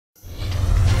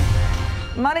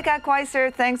Monika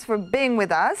Queisser, thanks for being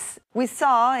with us. We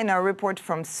saw in our report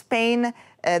from Spain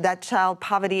that child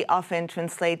poverty often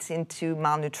translates into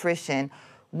malnutrition.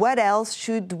 What else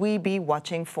should we be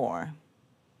watching for?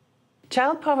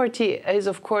 Child poverty is,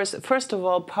 of course, first of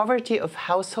all, poverty of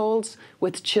households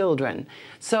with children.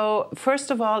 So,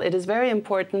 first of all, it is very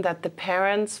important that the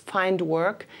parents find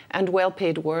work and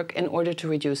well-paid work in order to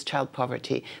reduce child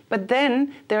poverty. But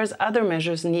then there's other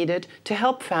measures needed to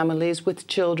help families with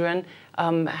children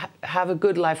have a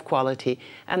good life quality.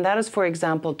 And that is, for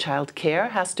example, child care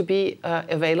has to be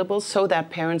available so that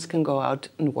parents can go out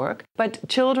and work. But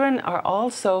children are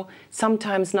also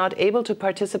sometimes not able to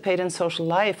participate in social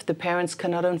life. The parents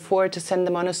cannot afford to send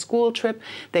them on a school trip.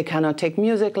 They cannot take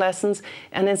music lessons.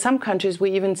 And in some countries, we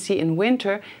even see in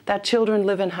winter that children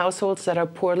live in households that are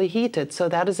poorly heated. So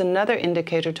that is another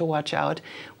indicator to watch out,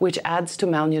 which adds to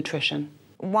malnutrition.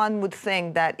 One would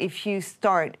think that if you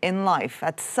start in life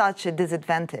at such a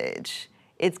disadvantage,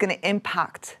 it's going to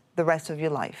impact the rest of your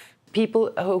life.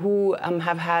 People who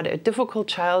have had a difficult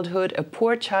childhood, a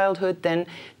poor childhood, then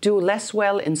do less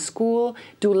well in school,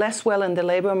 do less well in the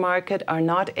labor market, are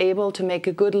not able to make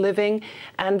a good living.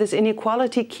 And this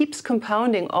inequality keeps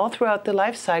compounding all throughout the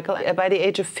life cycle. By the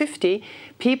age of 50,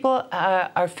 people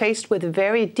are faced with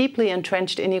very deeply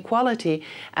entrenched inequality.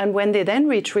 And when they then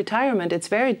reach retirement, it's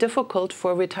very difficult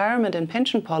for retirement and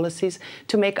pension policies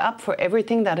to make up for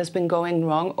everything that has been going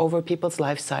wrong over people's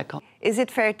life cycle. Is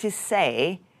it fair to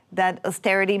say that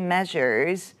austerity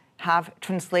measures have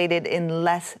translated in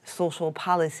less social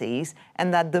policies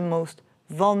and that the most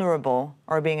vulnerable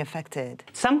are being affected?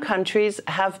 Some countries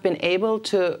have been able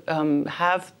to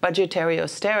have budgetary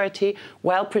austerity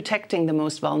while protecting the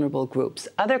most vulnerable groups.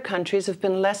 Other countries have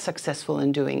been less successful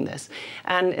in doing this.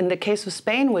 And in the case of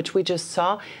Spain, which we just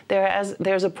saw,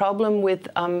 there's a problem with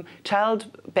child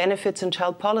benefits and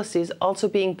child policies also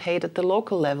being paid at the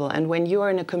local level. And when you are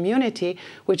in a community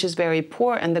which is very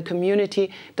poor and the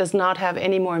community does not have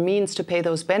any more means to pay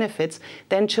those benefits,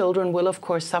 then children will, of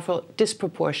course, suffer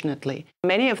disproportionately.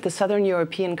 Many of the southern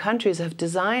European countries have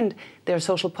designed their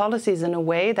social policies in a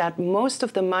way that most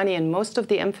of the money and most of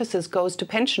the emphasis goes to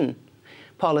pension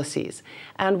policies.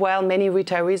 And while many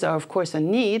retirees are, of course,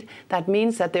 in need, that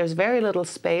means that there's very little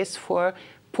space for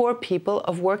poor people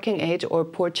of working age or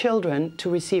poor children to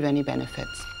receive any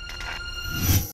benefits.